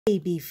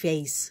Baby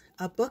Face,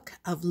 a book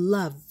of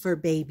love for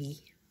baby.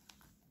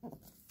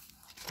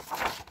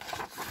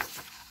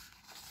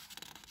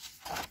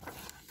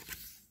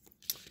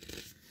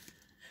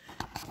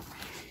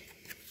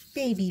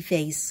 Baby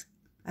face,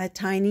 a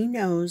tiny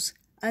nose,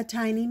 a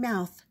tiny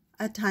mouth,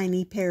 a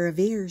tiny pair of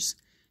ears,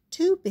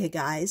 2 big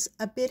eyes,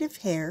 a bit of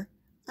hair,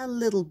 a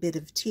little bit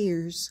of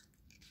tears.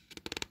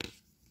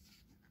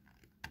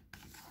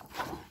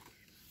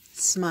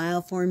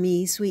 Smile for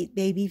me, sweet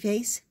baby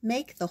face,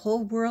 make the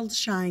whole world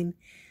shine.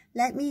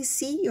 Let me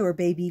see your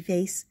baby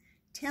face,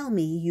 tell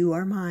me you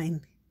are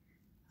mine.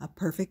 A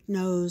perfect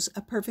nose,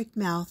 a perfect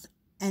mouth,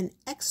 and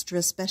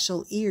extra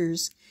special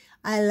ears.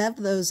 I love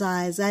those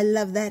eyes, I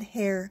love that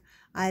hair,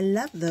 I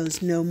love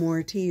those no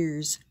more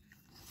tears.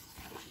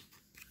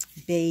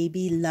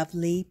 Baby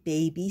lovely,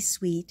 baby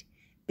sweet,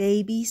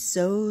 baby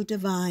so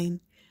divine.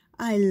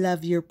 I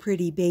love your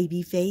pretty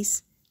baby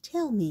face,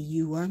 tell me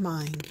you are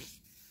mine.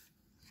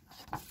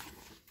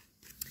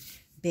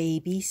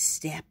 Baby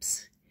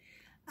steps,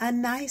 a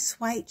nice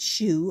white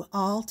shoe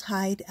all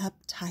tied up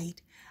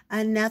tight,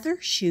 another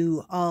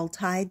shoe all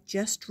tied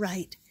just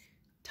right.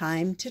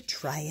 Time to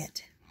try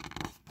it.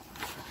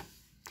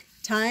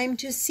 Time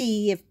to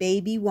see if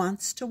baby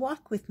wants to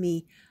walk with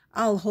me.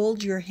 I'll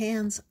hold your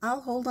hands,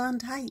 I'll hold on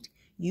tight.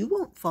 You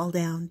won't fall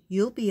down,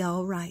 you'll be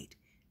all right.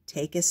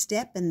 Take a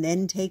step and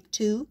then take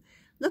 2.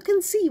 Look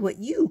and see what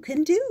you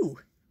can do.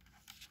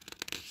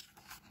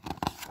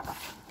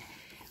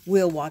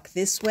 We'll walk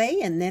this way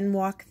and then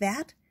walk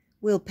that.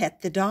 We'll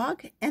pet the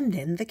dog and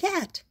then the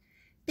cat.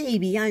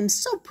 Baby, I'm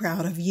so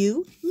proud of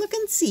you. Look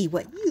and see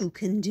what you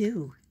can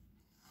do.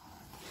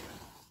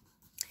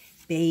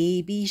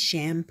 Baby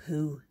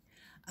shampoo.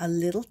 A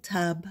little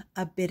tub,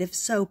 a bit of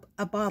soap,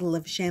 a bottle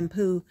of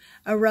shampoo,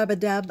 a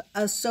rub-a-dub,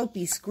 a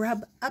soapy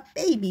scrub, a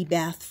baby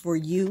bath for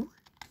you.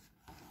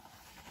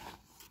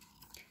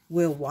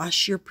 We'll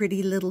wash your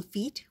pretty little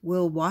feet,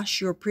 we'll wash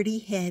your pretty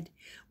head,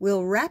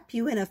 we'll wrap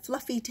you in a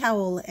fluffy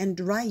towel and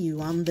dry you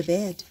on the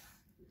bed.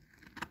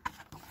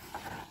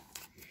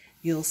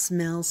 You'll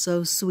smell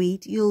so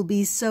sweet, you'll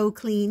be so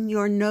clean,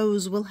 your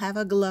nose will have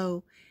a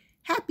glow.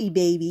 Happy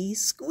baby,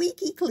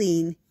 squeaky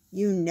clean,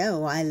 you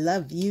know I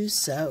love you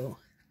so.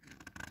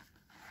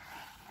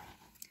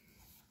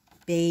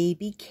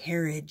 Baby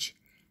carriage,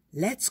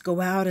 let's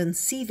go out and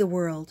see the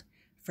world.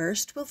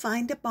 First we'll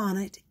find a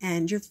bonnet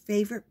and your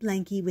favorite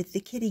blankie with the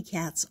kitty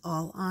cats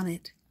all on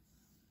it.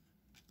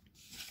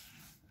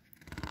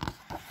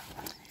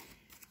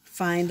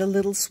 Find a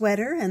little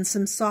sweater and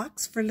some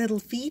socks for little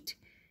feet.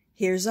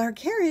 Here's our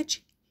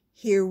carriage.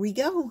 Here we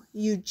go.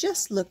 You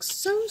just look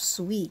so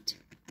sweet.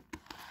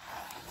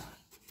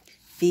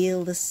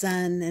 Feel the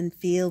sun and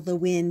feel the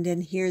wind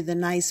and hear the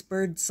nice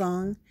bird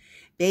song.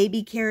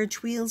 Baby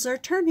carriage wheels are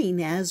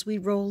turning as we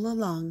roll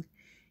along.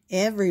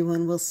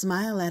 Everyone will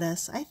smile at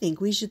us. I think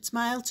we should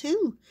smile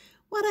too.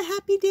 What a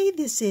happy day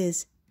this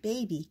is.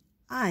 Baby,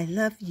 I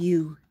love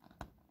you.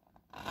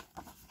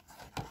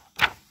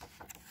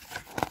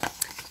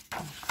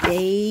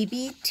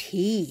 Baby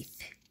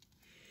teeth.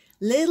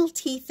 Little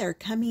teeth are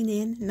coming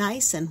in,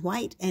 nice and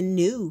white and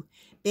new.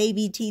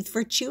 Baby teeth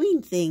for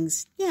chewing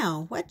things.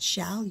 Now, what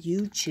shall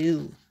you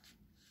chew?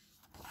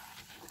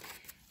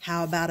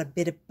 How about a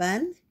bit of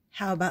bun?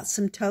 How about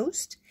some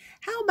toast?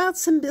 How about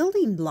some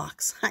building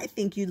blocks? I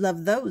think you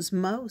love those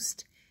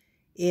most.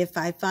 If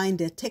I find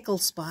a tickle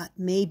spot,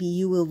 maybe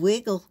you will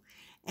wiggle,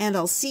 and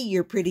I'll see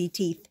your pretty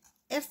teeth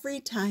every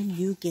time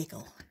you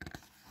giggle.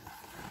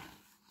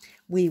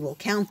 We will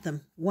count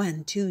them,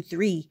 1, 2,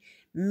 3,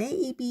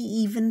 maybe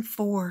even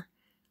 4.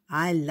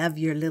 I love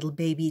your little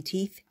baby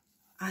teeth.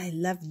 I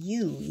love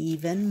you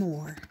even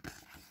more.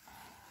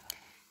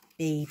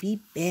 Baby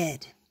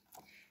bed.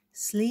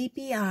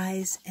 Sleepy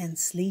eyes and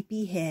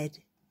sleepy head.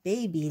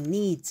 Baby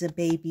needs a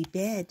baby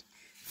bed.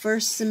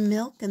 First some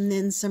milk and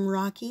then some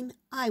rocking.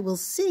 I will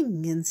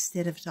sing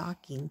instead of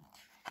talking.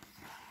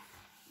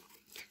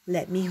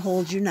 Let me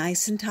hold you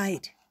nice and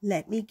tight.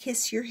 Let me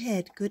kiss your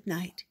head good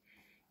night.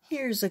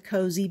 Here's a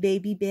cozy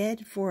baby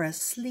bed for a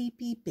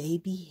sleepy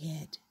baby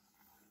head.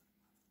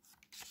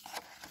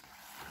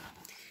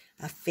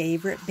 A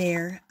favorite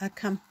bear, a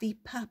comfy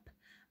pup,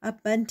 a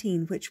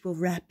bunting which will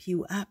wrap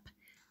you up.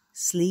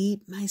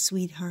 Sleep, my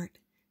sweetheart,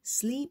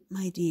 sleep,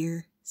 my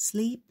dear,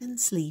 sleep and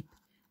sleep.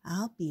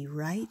 I'll be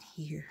right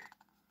here.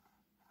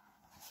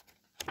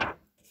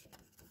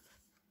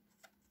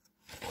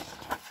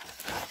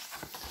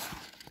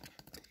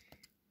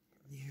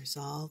 There's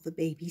all the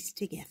babies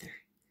together.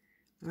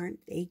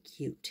 Aren't they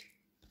cute?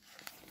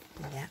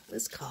 And that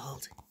was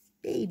called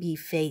Baby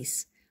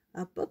Face,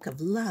 a book of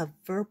love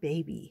for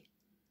baby.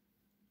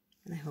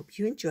 And I hope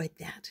you enjoyed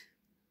that.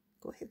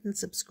 Go ahead and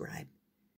subscribe.